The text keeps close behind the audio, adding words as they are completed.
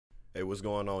Hey, what's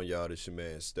going on, y'all? This your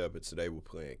man Stepper. Today we're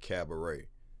playing Cabaret.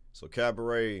 So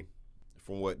Cabaret,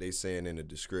 from what they saying in the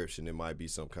description, it might be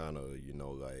some kind of,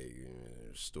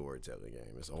 storytelling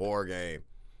game. It's a horror game.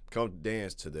 Come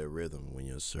dance to their rhythm when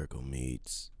your circle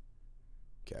meets.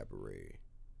 Cabaret.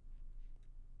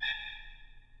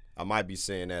 I might be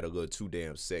saying that a little too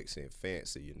damn sexy and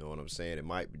fancy, you know what I'm saying? It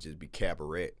might just be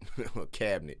cabaret or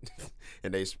cabinet,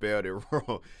 and they spelled it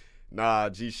wrong. Nah,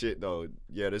 G shit though.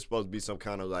 Yeah, there's supposed to be some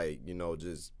kind of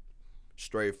just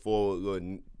straightforward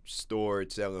little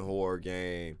storytelling horror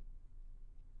game.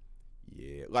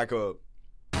 Yeah, like a.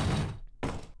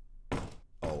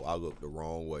 Oh, I looked the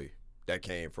wrong way. That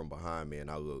came from behind me, and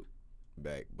I looked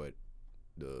back, but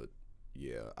the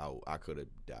I could have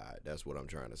died. That's what I'm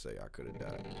trying to say. I could have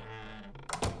died.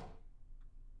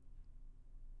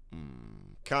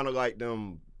 Kind of like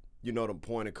them, them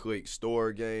point and click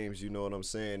store games. You know what I'm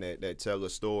saying? That tell a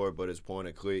story, but it's point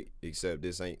and click. Except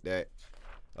this ain't that.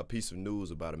 A piece of news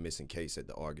about a missing case at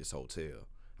the Argus Hotel.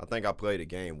 I think I played a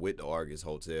game with the Argus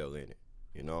Hotel in it.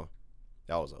 You know,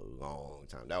 that was a long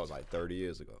time. That was like 30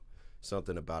 years ago.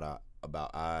 Something about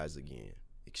eyes again.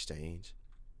 Exchange.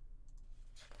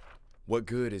 What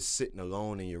good is sitting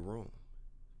alone in your room?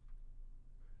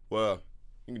 Well,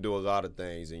 you can do a lot of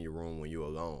things in your room when you're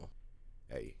alone.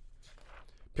 Hey,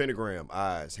 pentagram,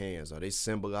 eyes, hands, are they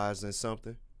symbolizing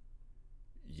something?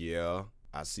 Yeah,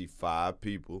 I see 5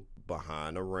 people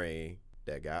behind a ring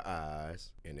that got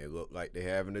eyes, and they look like they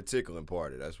having a tickling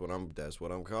party. That's what I'm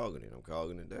calling it. I'm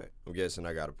calling it that. I'm guessing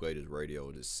I gotta play this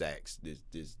radio, this sax,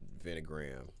 this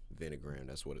venogram. Venogram,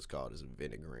 that's what it's called, it's a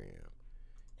venogram.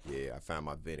 Yeah, I found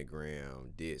my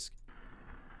venogram disc.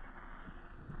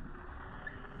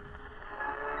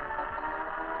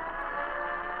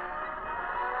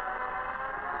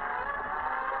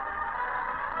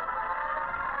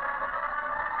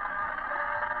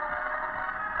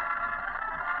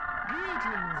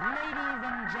 Greetings, ladies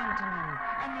and gentlemen,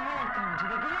 and welcome to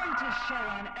the greatest show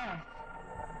on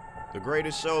earth. The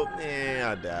greatest show?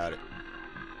 I doubt it.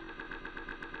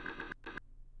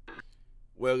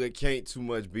 Well, it can't too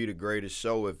much be the greatest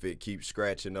show if it keeps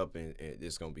scratching up and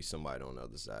it's going to be somebody on the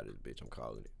other side of this bitch. I'm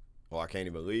calling it. Oh, I can't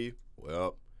even leave?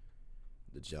 Well,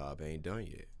 the job ain't done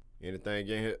yet. Anything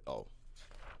in here? Oh.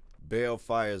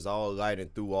 Balefires all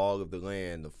lighting through all of the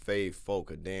land. The fey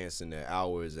folk are dancing, their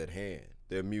hour is at hand.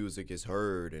 Their music is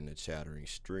heard in the chattering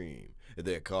stream.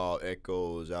 They're called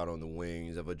echoes out on the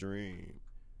wings of a dream.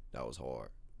 That was hard.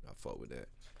 I fuck with that.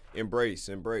 Embrace,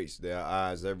 embrace. There are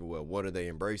eyes everywhere. What are they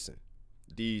embracing?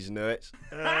 These nuts.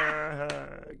 Got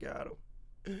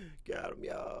him,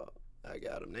 y'all. I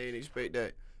got him. They didn't expect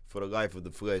that. For the life of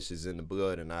the flesh is in the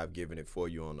blood, and I've given it for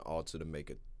you on the altar to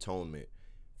make atonement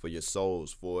for your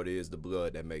souls, for it is the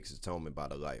blood that makes atonement by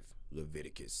the life.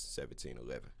 Leviticus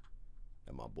 17:11.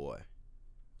 And my boy,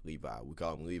 Levi. We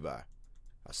call him Levi.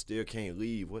 I still can't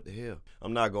leave. What the hell?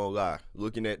 I'm not gonna lie.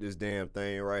 Looking at this damn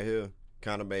thing right here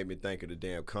kind of made me think of the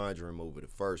damn Conjuring movie, the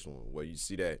first one, where you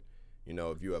see that. You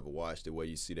know, if you ever watched it, where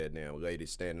you see that damn lady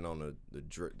standing on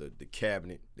the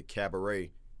cabinet, the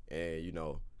cabaret, and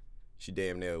she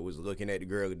damn near was looking at the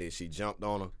girl and then she jumped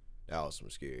on her. That was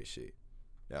some scary shit.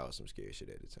 That was some scary shit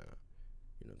at the time.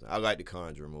 I like the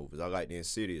Conjuring movies. I like the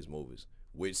Insidious movies.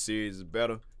 Which series is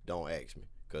better? Don't ask me,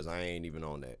 cause I ain't even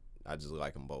on that. I just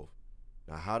like them both.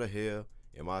 Now, how the hell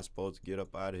am I supposed to get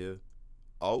up out of here?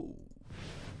 Oh,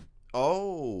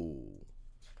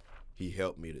 he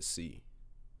helped me to see.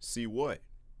 See what?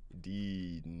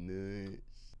 These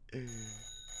nuts.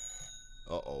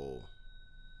 Uh-oh.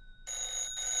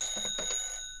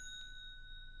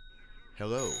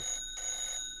 Hello.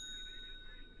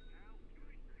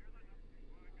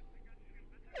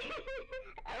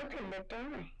 Open the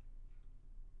door.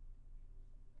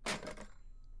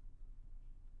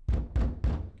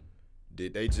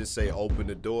 Did they just say open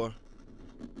the door?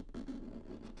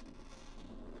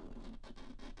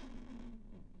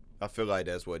 I feel like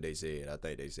that's what they said. I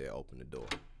think they said open the door.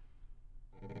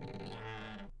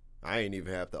 I ain't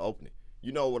even have to open it.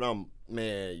 You know what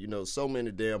so many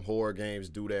damn horror games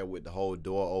do that with the whole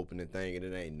door opening thing and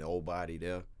it ain't nobody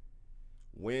there.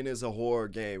 When is a horror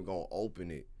game gonna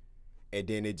open it and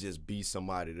then it just be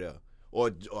somebody there?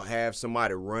 Or have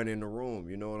somebody run in the room,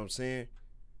 you know what I'm saying?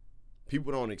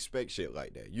 People don't expect shit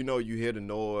like that. You hear the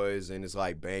noise and it's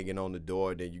like banging on the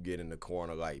door, then you get in the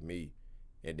corner like me.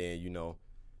 And then,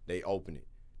 they open it.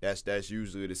 That's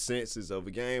usually the senses of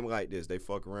a game like this. They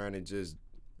fuck around and just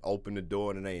open the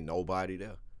door and there ain't nobody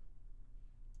there.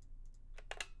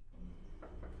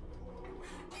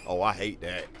 Oh, I hate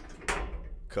that.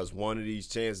 Cause one of these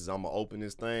chances I'm gonna open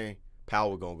this thing,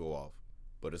 power gonna go off.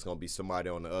 but it's gonna be somebody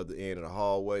on the other end of the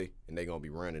hallway, and they gonna be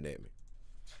running at me.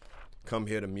 Come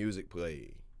hear the music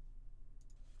play.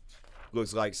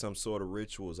 Looks like some sort of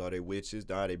rituals. Are they witches?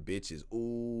 Are they bitches?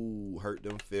 Ooh, hurt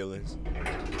them feelings.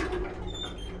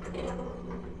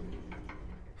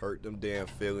 Hurt them damn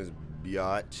feelings,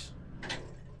 biatch.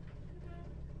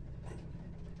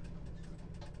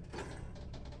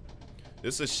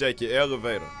 This is a shaky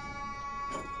elevator.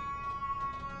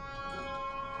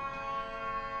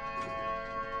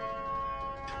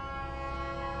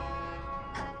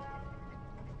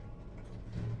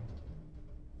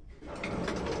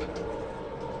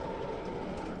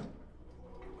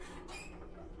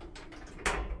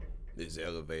 This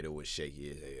elevator was shaky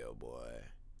as hell, boy.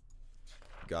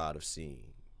 God of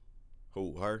seeing.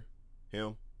 Who? Her?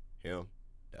 Him? Him?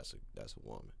 That's a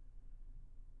woman.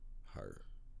 Her.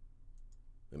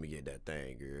 Let me get that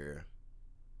thing, girl.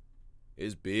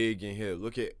 It's big in here.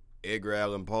 Look at Edgar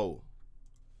Allan Poe.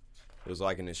 It was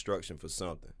like an instruction for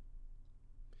something.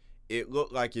 It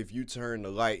looked like if you turn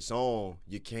the lights on,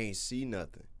 you can't see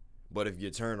nothing. But if you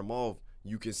turn them off,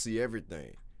 you can see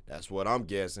everything. That's what I'm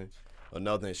guessing.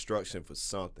 Another instruction for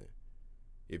something.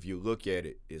 If you look at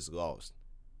it, it's lost.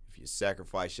 If you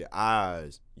sacrifice your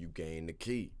eyes, you gain the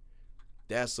key.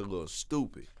 That's a little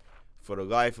stupid. For the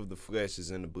life of the flesh is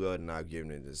in the blood, and I've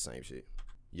given it the same shit.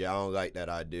 Yeah, I don't like that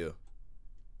idea.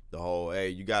 The whole, hey,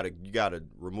 you gotta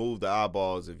remove the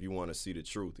eyeballs if you want to see the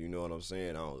truth. You know what I'm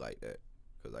saying? I don't like that,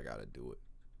 because I gotta do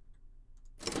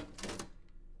it.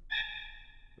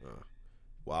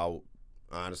 Well,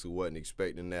 I honestly wasn't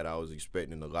expecting that. I was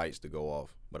expecting the lights to go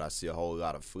off. But I see a whole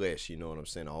lot of flesh, you know what I'm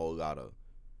saying? A whole lot of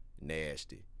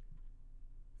nasty.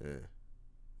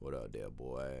 What up there,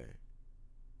 boy?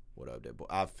 What up there, boy?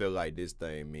 I feel like this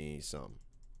thing means something.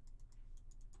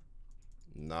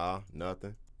 Nah,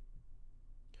 nothing.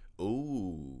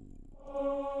 Ooh.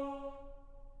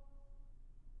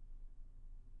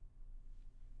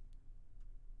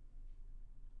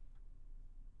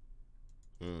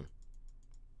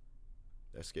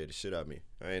 That scared the shit out of me.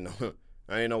 I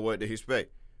ain't know what to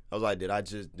expect. I was like, did I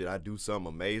do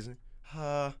something amazing?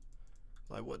 Like,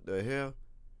 what the hell?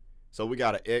 So we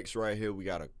got an X right here. We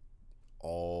got a,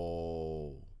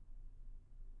 oh.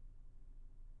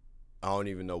 I don't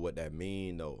even know what that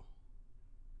mean though.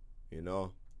 You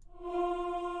know?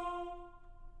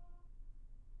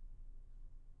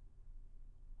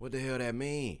 What the hell that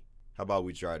mean? How about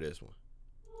we try this one?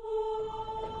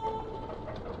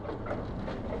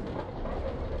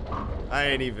 I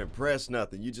ain't even pressed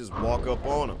nothing. You just walk up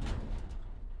on them.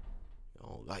 I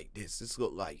don't like this. This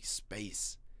look like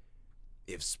space.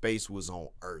 If space was on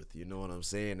Earth, you know what I'm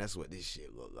saying? That's what this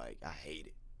shit look like. I hate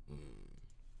it.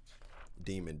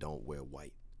 Demon don't wear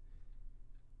white.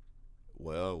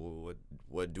 Well,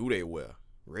 what do they wear?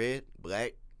 Red,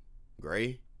 black,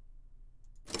 gray?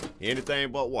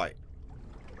 Anything but white.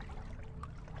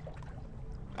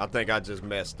 I think I just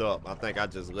messed up. I think I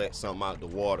just let something out the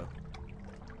water.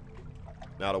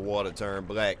 Now the water turned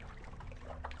black.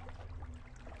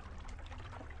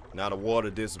 Now the water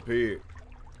disappeared.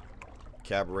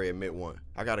 Cabaret admit one.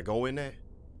 I gotta go in there?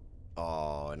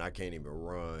 Oh, and I can't even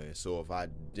run. So if I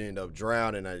end up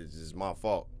drowning, it's just my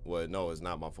fault. Well, no, it's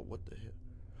not my fault. What the hell?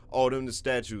 Oh, them the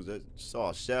statues. I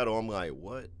saw a shadow. I'm like,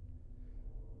 what?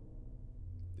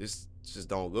 This just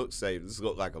don't look safe. This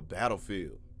look like a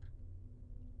battlefield.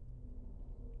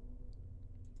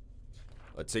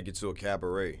 A ticket to a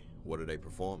cabaret. What are they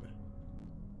performing?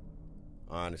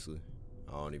 Honestly,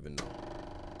 I don't even know.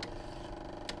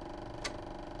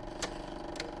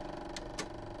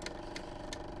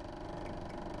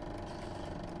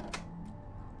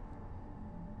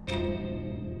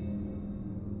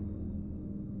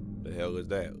 The hell is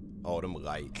that? Oh, them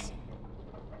lights.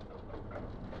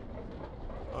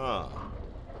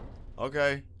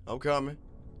 Okay, I'm coming.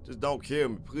 Just don't kill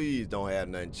me. Please don't have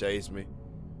nothing chase me.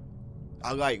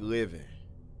 I like living.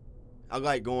 I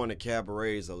like going to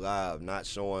cabarets alive, not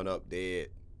showing up dead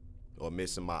or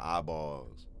missing my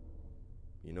eyeballs.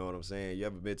 You know what I'm saying? You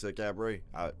ever been to a cabaret?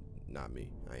 Not me.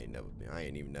 I ain't never been. I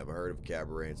ain't even never heard of a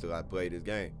cabaret until I played this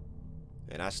game.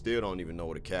 And I still don't even know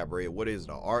what a cabaret is. What is it,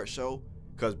 an art show?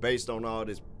 Because based on all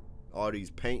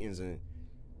these paintings, and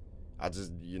I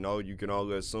just, you know, you can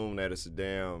only assume that it's a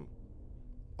damn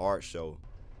art show.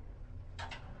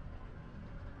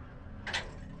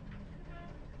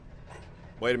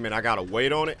 Wait a minute, I gotta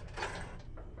wait on it?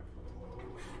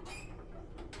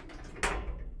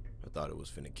 I thought it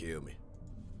was finna kill me.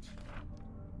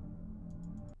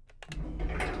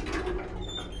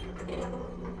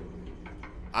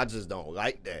 I just don't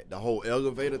like that. The whole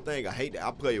elevator thing, I hate that.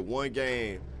 I played one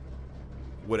game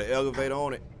with an elevator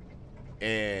on it,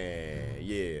 And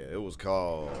yeah, it was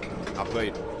called. I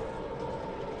played.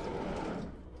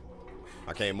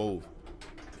 I can't move.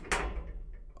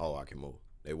 Oh, I can move.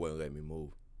 They wouldn't let me move.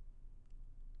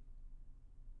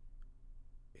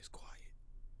 It's quiet.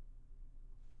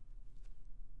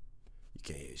 You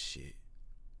can't hear shit.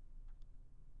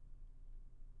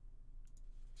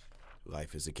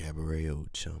 Life is a cabaret,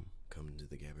 old chum. Come to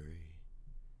the cabaret.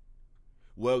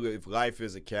 Well, if life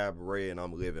is a cabaret and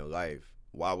I'm living life,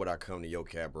 why would I come to your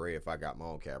cabaret if I got my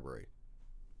own cabaret?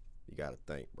 You gotta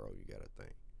think, bro. You gotta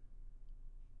think.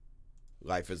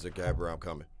 Life is a cabaret, I'm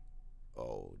coming.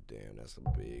 Oh, damn, that's a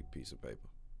big piece of paper.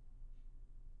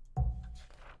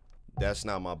 That's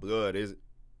not my blood, is it?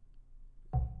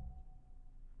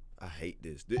 I hate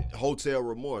this. Hotel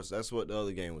Remorse, that's what the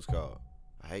other game was called.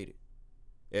 I hate it.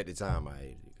 At the time, I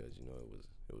hated it because, you know,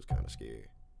 it was kind of scary.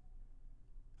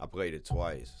 I played it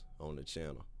twice on the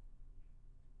channel.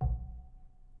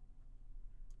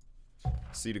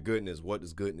 See the goodness. What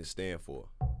does goodness stand for?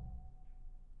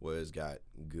 Well, it's got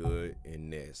good and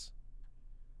ness.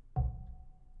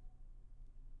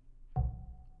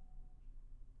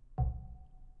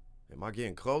 Am I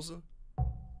getting closer?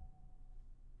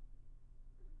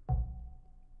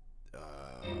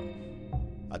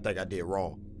 I think I did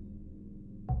wrong.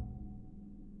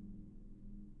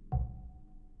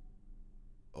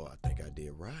 Oh, I think I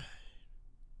did right.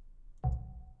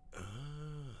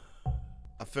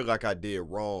 I feel like I did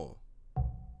wrong.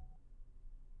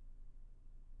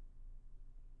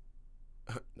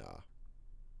 Nah.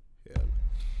 Yeah.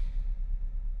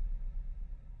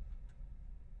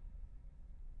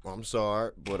 I'm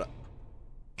sorry, but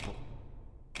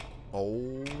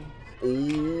oh.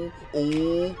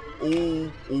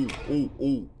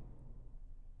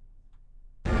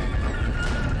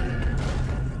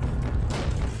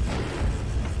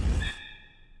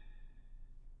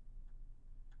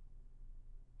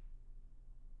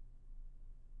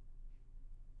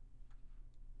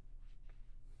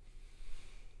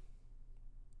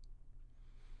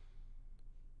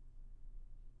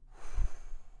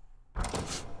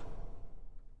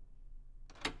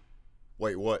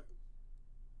 Wait, what?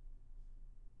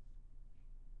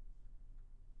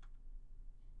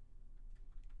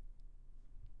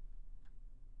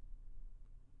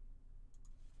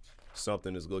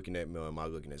 Something is looking at me, or am I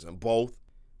looking at something? Both?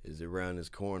 Is it around this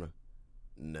corner?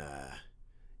 Nah,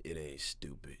 it ain't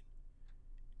stupid.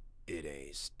 It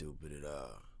ain't stupid at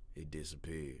all. It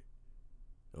disappeared.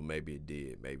 Or maybe it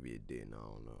did. Maybe it didn't. I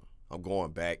don't know. I'm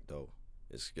going back, though.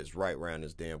 It's right around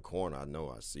this damn corner. I know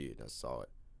I see it. I saw it.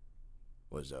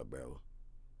 What's up, bro?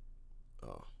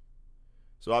 Oh.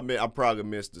 So I probably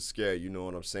missed the scare, you know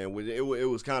what I'm saying? It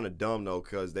was kind of dumb, though,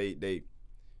 because they did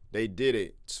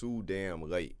it too damn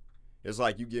late. It's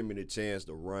like you give me the chance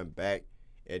to run back,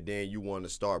 and then you want to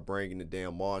start bringing the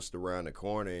damn monster around the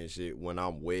corner and shit when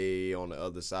I'm way on the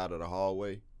other side of the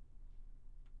hallway.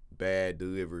 Bad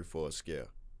delivery for a scare.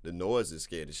 The noise is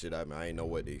scared the shit out of me. I ain't know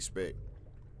what to expect.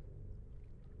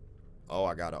 Oh,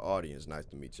 I got an audience. Nice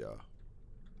to meet y'all.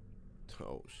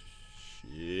 Oh,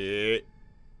 shit.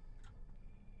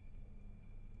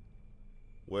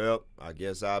 Well, I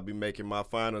guess I'll be making my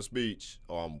final speech,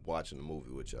 or I'm watching the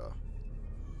movie with y'all.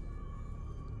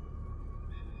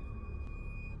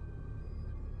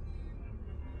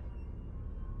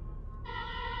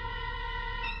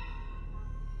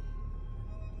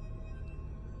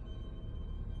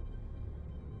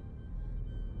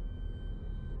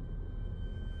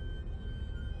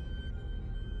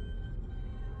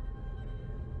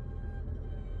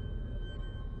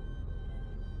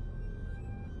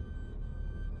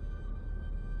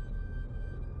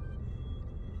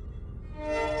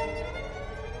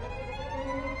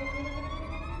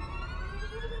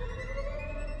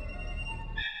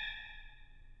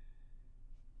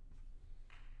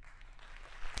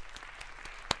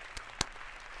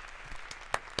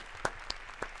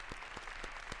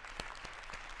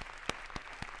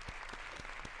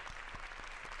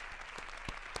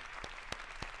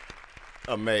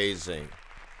 Amazing.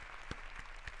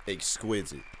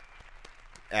 Exquisite.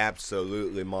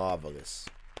 Absolutely marvelous.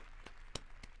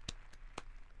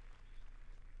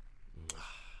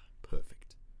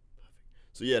 Perfect.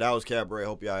 So yeah, that was Cabaret.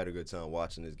 Hope y'all had a good time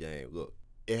watching this game. Look,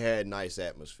 it had nice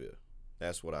atmosphere.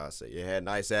 That's what I say. It had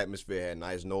nice atmosphere, it had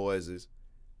nice noises.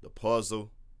 The puzzle.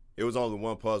 It was only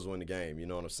one puzzle in the game, you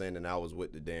know what I'm saying? And I was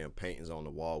with the damn paintings on the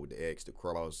wall with the X, the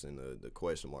cross, and the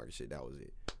question mark and shit. That was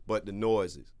it. But the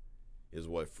noises is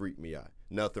what freaked me out.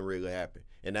 Nothing really happened.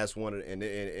 And that's one of the,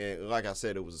 and like I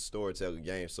said, it was a storytelling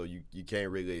game, so you can't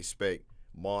really expect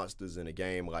monsters in a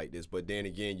game like this. But then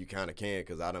again, you kind of can,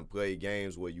 because I done played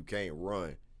games where you can't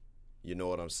run. You know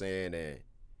what I'm saying? And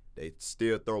they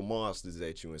still throw monsters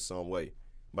at you in some way.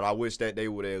 But I wish that they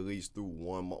would at least threw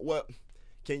one more. Well,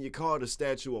 can you call the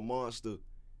statue a monster?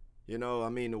 You know, I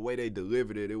mean, the way they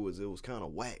delivered it, it was kind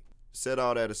of whack. Set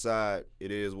all that aside,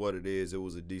 it is what it is. It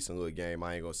was a decent little game.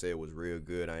 I ain't gonna say it was real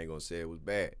good. I ain't gonna say it was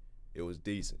bad. It was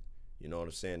decent. You know what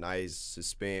I'm saying? Nice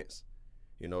suspense.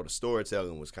 You know, the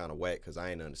storytelling was kind of whack because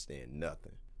I ain't understand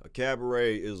nothing. A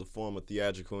cabaret is a form of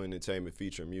theatrical entertainment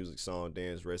featuring music, song,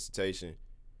 dance, recitation,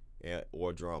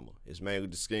 or drama. It's mainly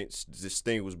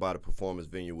distinguished by the performance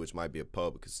venue, which might be a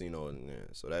pub, a casino, and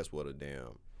so that's what a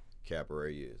damn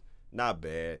cabaret is. Not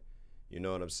bad. You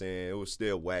know what I'm saying? It was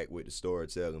still whack with the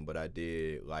storytelling, but I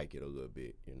did like it a little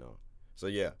bit, you know. So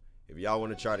yeah, if y'all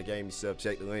want to try the game yourself,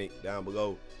 check the link down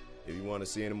below. If you want to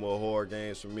see any more horror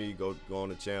games from me, go on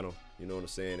the channel. You know what I'm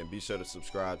saying? And be sure to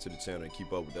subscribe to the channel and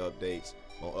keep up with the updates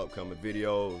on upcoming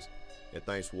videos. And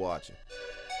thanks for watching.